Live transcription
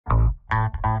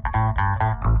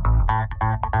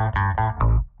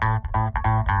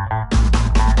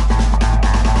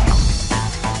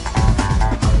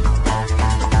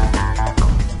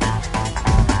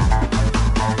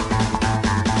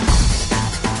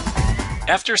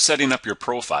After setting up your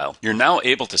profile, you're now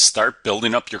able to start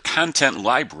building up your content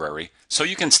library so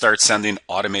you can start sending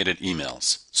automated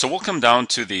emails. So we'll come down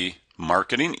to the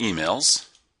marketing emails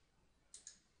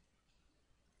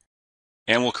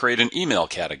and we'll create an email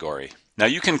category. Now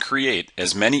you can create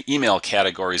as many email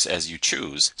categories as you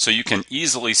choose so you can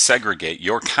easily segregate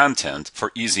your content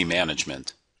for easy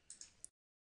management.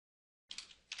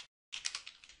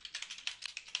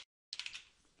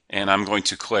 And I'm going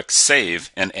to click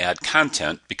Save and Add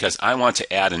Content because I want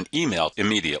to add an email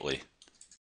immediately.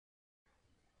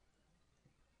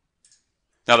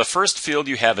 Now the first field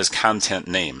you have is content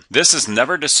name. This is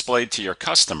never displayed to your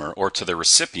customer or to the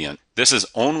recipient. This is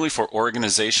only for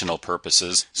organizational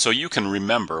purposes so you can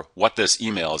remember what this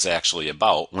email is actually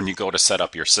about when you go to set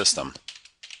up your system.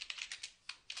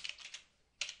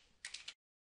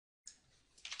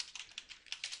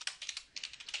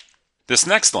 This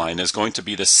next line is going to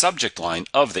be the subject line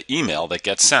of the email that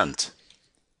gets sent.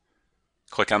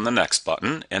 Click on the Next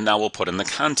button, and now we'll put in the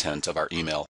content of our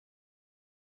email.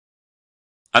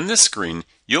 On this screen,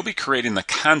 you'll be creating the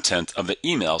content of the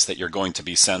emails that you're going to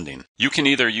be sending. You can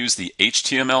either use the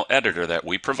HTML editor that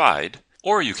we provide,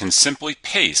 or you can simply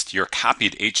paste your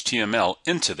copied HTML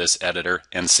into this editor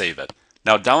and save it.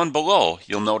 Now down below,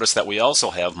 you'll notice that we also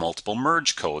have multiple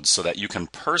merge codes so that you can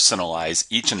personalize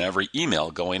each and every email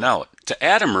going out. To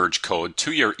add a merge code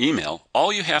to your email,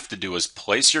 all you have to do is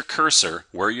place your cursor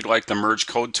where you'd like the merge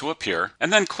code to appear,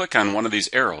 and then click on one of these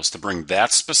arrows to bring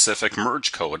that specific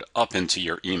merge code up into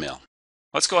your email.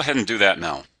 Let's go ahead and do that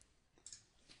now.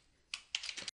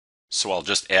 So I'll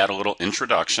just add a little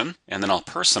introduction, and then I'll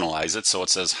personalize it so it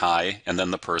says hi, and then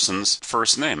the person's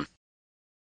first name.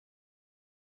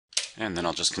 And then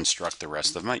I'll just construct the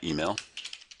rest of my email.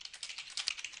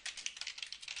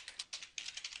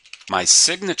 My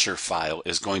signature file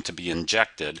is going to be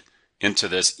injected into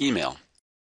this email.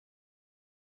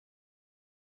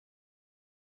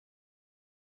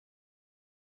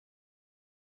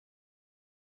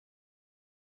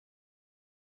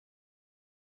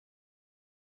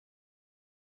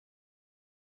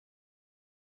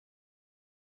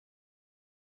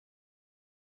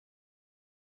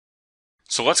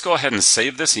 So let's go ahead and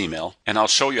save this email, and I'll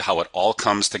show you how it all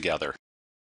comes together.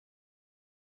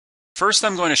 First,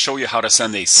 I'm going to show you how to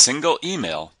send a single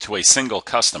email to a single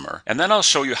customer, and then I'll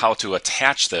show you how to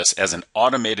attach this as an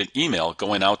automated email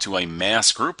going out to a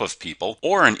mass group of people,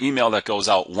 or an email that goes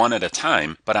out one at a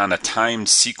time, but on a timed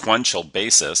sequential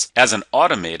basis as an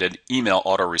automated email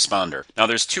autoresponder. Now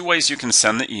there's two ways you can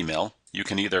send the email. You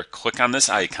can either click on this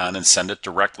icon and send it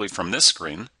directly from this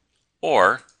screen,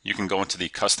 or you can go into the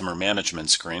customer management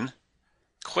screen,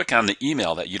 click on the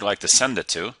email that you'd like to send it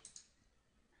to,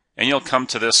 and you'll come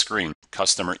to this screen,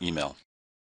 Customer Email.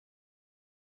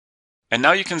 And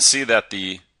now you can see that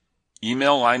the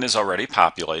email line is already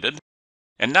populated.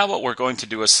 And now what we're going to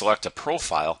do is select a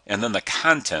profile and then the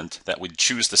content that we'd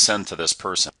choose to send to this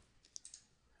person.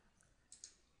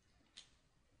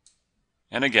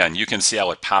 And again, you can see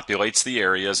how it populates the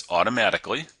areas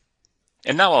automatically.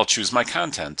 And now I'll choose my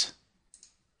content.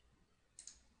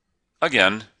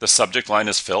 Again, the subject line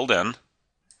is filled in.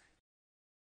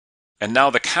 And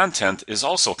now the content is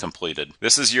also completed.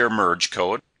 This is your merge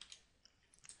code.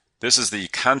 This is the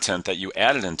content that you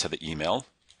added into the email.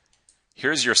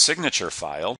 Here's your signature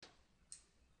file.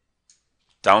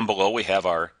 Down below we have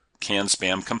our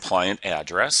CAN-SPAM compliant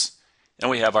address, and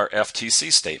we have our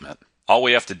FTC statement. All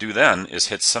we have to do then is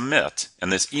hit submit,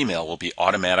 and this email will be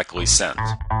automatically sent.